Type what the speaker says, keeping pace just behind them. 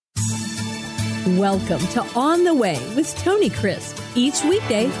Welcome to On the Way with Tony Crisp. Each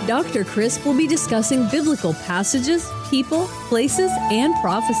weekday, Dr. Crisp will be discussing biblical passages, people, places, and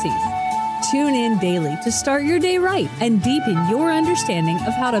prophecies. Tune in daily to start your day right and deepen your understanding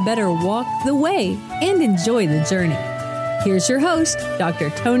of how to better walk the way and enjoy the journey. Here's your host, Dr.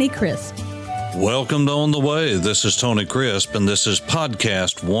 Tony Crisp. Welcome to On the Way. This is Tony Crisp, and this is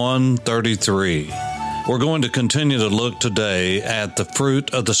podcast 133. We're going to continue to look today at the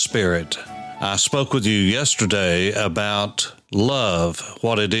fruit of the Spirit. I spoke with you yesterday about love,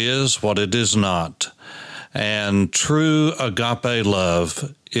 what it is not. And true agape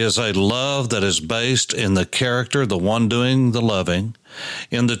love is a love that is based in the character, the one doing the loving,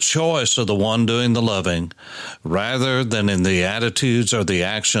 in the choice of the one doing the loving, rather than in the attitudes or the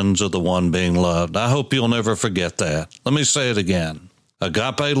actions of the one being loved. I hope you'll never forget that. Let me say it again.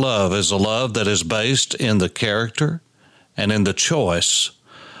 Agape love is a love that is based in the character and in the choice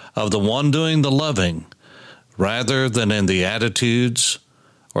of the one doing the loving, rather than in the attitudes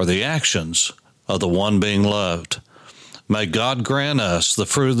or the actions of the one being loved. May God grant us the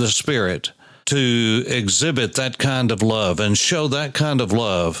fruit of the Spirit to exhibit that kind of love and show that kind of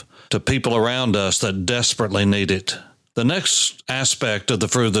love to people around us that desperately need it. The next aspect of the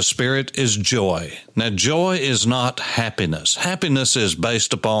fruit of the Spirit is joy. Now, joy is not happiness. Happiness is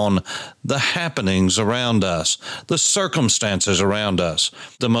based upon the happenings around us, the circumstances around us.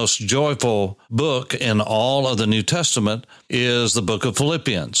 The most joyful book in all of the New Testament is the book of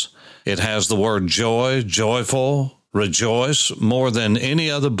Philippians. It has the word joy, joyful, rejoice more than any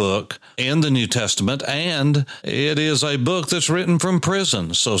other book in the New Testament, and it is a book that's written from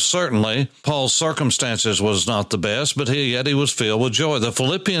prison. So certainly Paul's circumstances was not the best, but yet he was filled with joy. The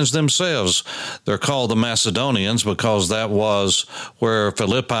Philippians themselves, they're called the Macedonians because that was where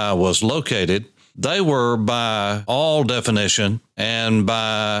Philippi was located. They were, by all definition and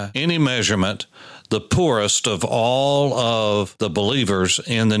by any measurement, the poorest of all of the believers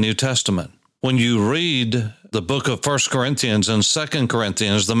in the New Testament. When you read the book of 1 Corinthians and 2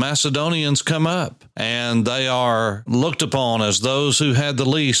 Corinthians, the Macedonians come up, and they are looked upon as those who had the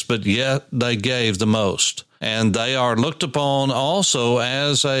least, but yet they gave the most. And they are looked upon also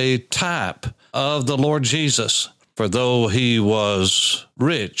as a type of the Lord Jesus. For though he was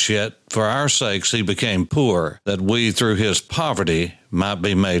rich, yet for our sakes he became poor, that we through his poverty might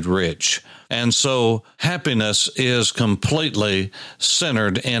be made rich. And so happiness is completely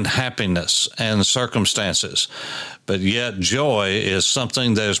centered in happiness and circumstances. But yet joy is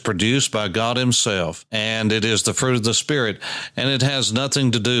something that is produced by God himself, and it is the fruit of the Spirit, and it has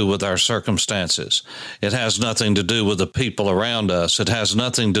nothing to do with our circumstances. It has nothing to do with the people around us. It has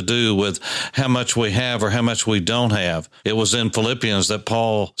nothing to do with how much we have or how much we don't have. It was in Philippians that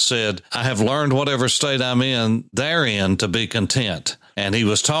Paul said, I have learned whatever state I'm in, therein to be content. And he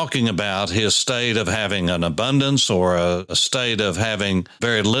was talking about his state of having an abundance or a state of having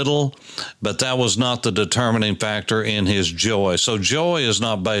very little, but that was not the determining factor in his joy. So joy is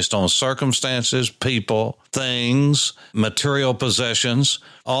not based on circumstances, people, things, material possessions.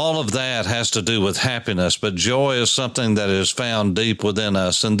 All of that has to do with happiness, but joy is something that is found deep within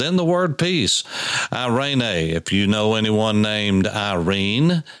us. And then the word peace, Irene. If you know anyone named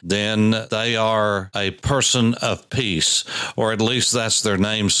Irene, then they are a person of peace, or at least that's their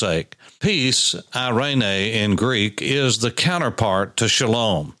namesake. Peace, Irene in Greek, is the counterpart to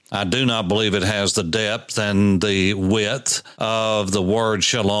shalom. I do not believe it has the depth and the width of the word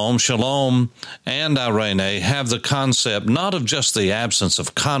shalom. Shalom and Irene have the concept not of just the absence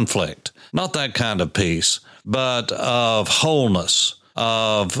of conflict, not that kind of peace, but of wholeness,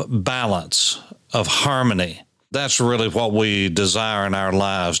 of balance, of harmony. That's really what we desire in our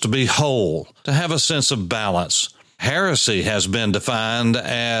lives, to be whole, to have a sense of balance. Heresy has been defined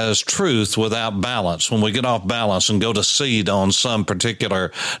as truth without balance. When we get off balance and go to seed on some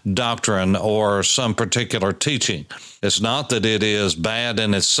particular doctrine or some particular teaching, it's not that it is bad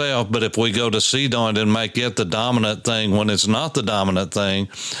in itself, but if we go to seed on it and make it the dominant thing when it's not the dominant thing,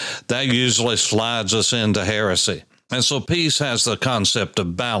 that usually slides us into heresy. And so peace has the concept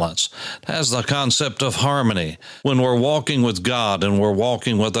of balance. It has the concept of harmony. When we're walking with God and we're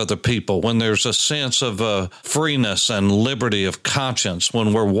walking with other people, when there's a sense of freeness and liberty of conscience,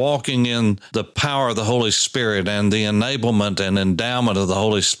 when we're walking in the power of the Holy Spirit and the enablement and endowment of the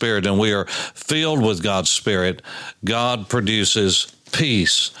Holy Spirit, and we are filled with God's Spirit, God produces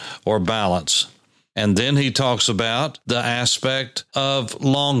peace or balance. And then he talks about the aspect of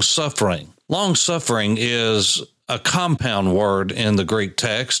long-suffering. Long-suffering is a compound word in the Greek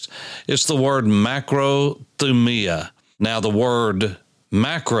text. It's the word macrothumia. Now, the word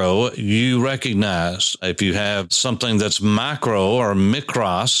Macro, you recognize. If you have something that's macro or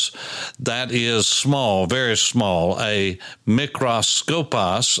mikros, that is small, very small. A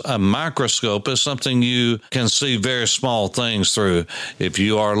mikroskopos, a microscope, is something you can see very small things through. If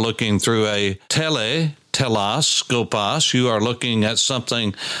you are looking through a teleskopos, you are looking at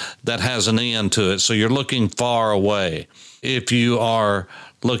something that has an end to it, so you're looking far away. If you are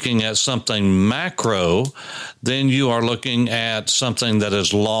looking at something macro, then you are looking at something that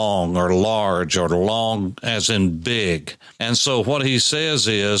is long or large, or long as in big. And so what he says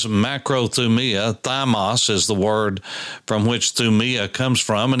is macrothumia. Thymos is the word from which thumia comes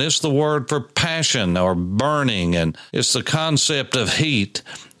from, and it's the word for passion or burning, and it's the concept of heat.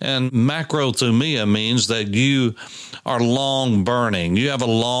 And macrothumia means that you are long burning. You have a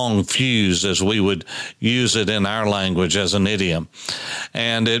long fuse, as we would use it in our language as an idiom.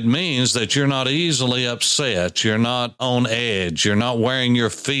 And it means that you're not easily upset. You're not on edge. You're not wearing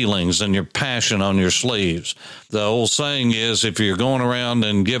your feelings and your passion on your sleeves. The old saying is, if you're going around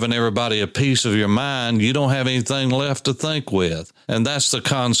and giving everybody a piece of your mind, you don't have anything left to think with. And that's the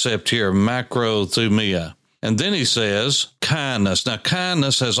concept here, macrothumia. And then he says kindness. Now,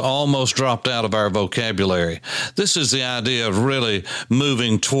 kindness has almost dropped out of our vocabulary. This is the idea of really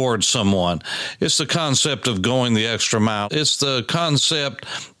moving towards someone. It's the concept of going the extra mile. It's the concept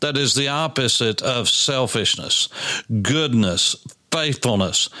that is the opposite of selfishness, goodness,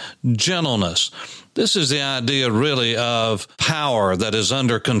 faithfulness, gentleness. This is the idea really of power that is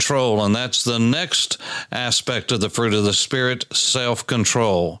under control, and that's the next aspect of the fruit of the Spirit,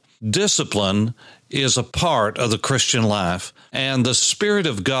 self-control. Discipline is a part of the Christian life, and the Spirit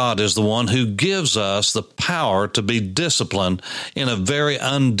of God is the one who gives us the power to be disciplined in a very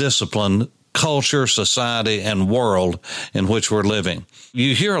undisciplined culture, society, and world in which we're living.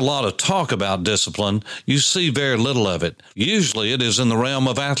 You hear a lot of talk about discipline. You see very little of it. Usually it is in the realm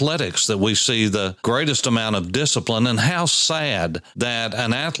of athletics that we see the greatest amount of discipline, and how sad that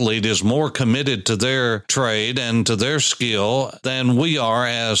an athlete is more committed to their trade and to their skill than we are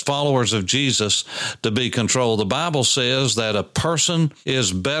as followers of Jesus to be controlled. The Bible says that a person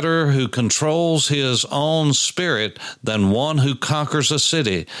is better who controls his own spirit than one who conquers a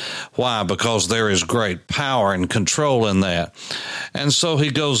city. Why? Because there is great power and control in that. And so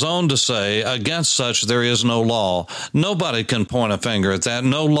he goes on to say, against such there is no law. Nobody can point a finger at that.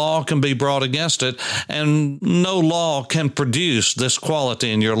 No law can be brought against it, and no law can produce this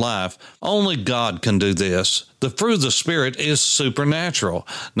quality in your life. Only God can do this. The fruit of the Spirit is supernatural.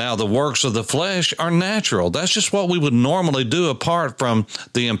 Now, the works of the flesh are natural. That's just what we would normally do apart from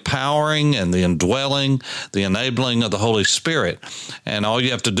the empowering and the indwelling, the enabling of the Holy Spirit. And all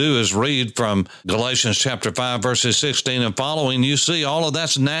you have to do is read from Galatians chapter 5, verses 16 and following. You see all of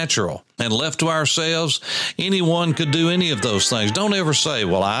that's natural. And left to ourselves, anyone could do any of those things. Don't ever say,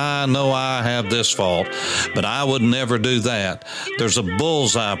 well, I know I have this fault, but I would never do that. There's a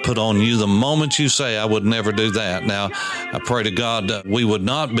bullseye put on you the moment you say, I would never do that. Now, I pray to God that we would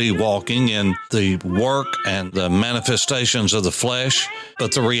not be walking in the work and the manifestations of the flesh,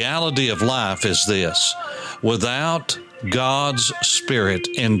 but the reality of life is this. Without God's Spirit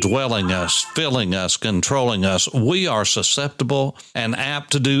indwelling us, filling us, controlling us, we are susceptible and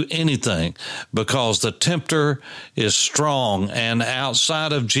apt to do anything because the tempter is strong, and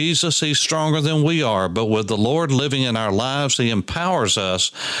outside of Jesus, he's stronger than we are. But with the Lord living in our lives, he empowers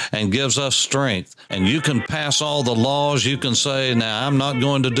us and gives us strength. And you can pass all the laws. You can say, now, I'm not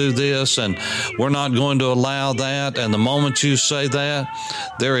going to do this, and we're not going to allow that. And the moment you say that,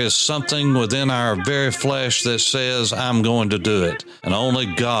 there is something within our very flesh that says, I'm going to do it. And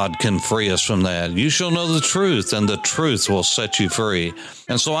only God can free us from that. You shall know the truth, and the truth will set you free.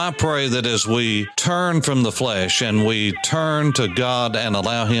 And so I pray that as we turn from the flesh and we turn to God and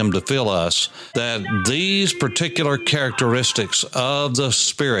allow him to fill us, that these particular characteristics of the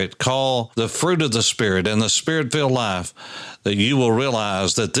Spirit, called the fruit of the Spirit and the Spirit-filled life, that you will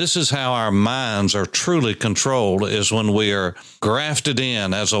realize that this is how our minds are truly controlled, is when we are grafted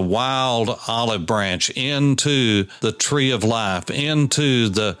in as a wild olive branch into the tree of life, into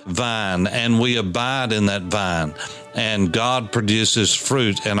the vine, and we abide in that vine. And God produces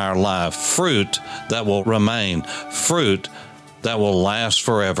fruit in our life, fruit that will remain, fruit that will last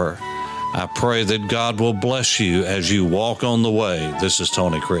forever. I pray that God will bless you as you walk on the way. This is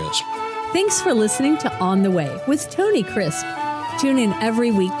Tony Crisp. Thanks for listening to On the Way with Tony Crisp. Tune in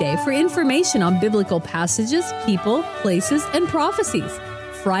every weekday for information on biblical passages, people, places, and prophecies.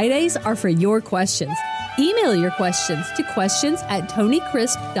 Fridays are for your questions. Email your questions to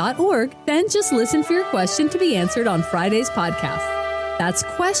questions@tonycrisp.org. Then just listen for your question to be answered on Friday's podcast. That's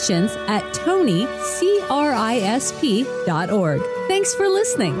questions@TonyCrisp.org. Thanks for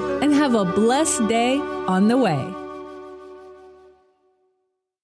listening and have a blessed day on the way.